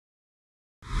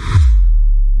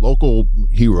local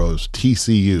heroes,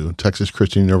 TCU, Texas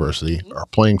Christian University, are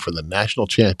playing for the national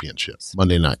championships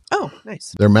Monday night. Oh,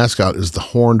 nice. Their mascot is the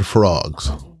Horned Frogs,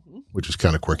 which is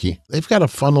kind of quirky. They've got a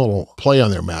fun little play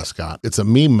on their mascot. It's a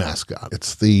meme mascot.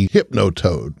 It's the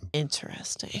Hypnotoad.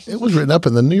 Interesting. It was written up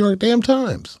in the New York damn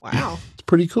Times. Wow. It's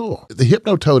pretty cool. The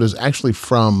Hypnotoad is actually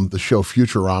from the show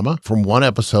Futurama. From one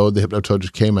episode, the Hypnotoad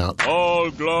just came out. All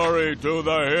glory to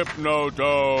the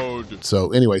Hypnotoad.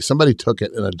 So anyway, somebody took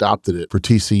it and adopted it for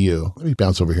TCU. Let me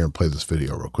bounce over here and play this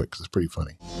video real quick because it's pretty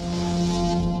funny.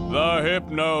 The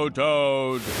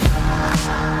Hypnotoad.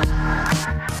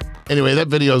 Anyway, that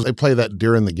video, they play that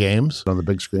during the games on the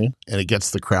big screen, and it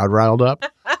gets the crowd riled up.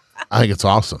 I think it's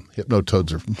awesome.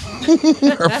 Hypnotoads are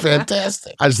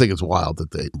fantastic. I just think it's wild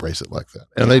that they embrace it like that.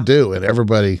 And they do. And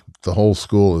everybody, the whole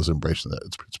school is embracing that.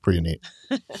 It's pretty neat.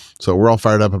 So we're all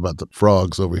fired up about the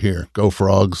frogs over here. Go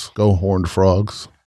frogs. Go horned frogs.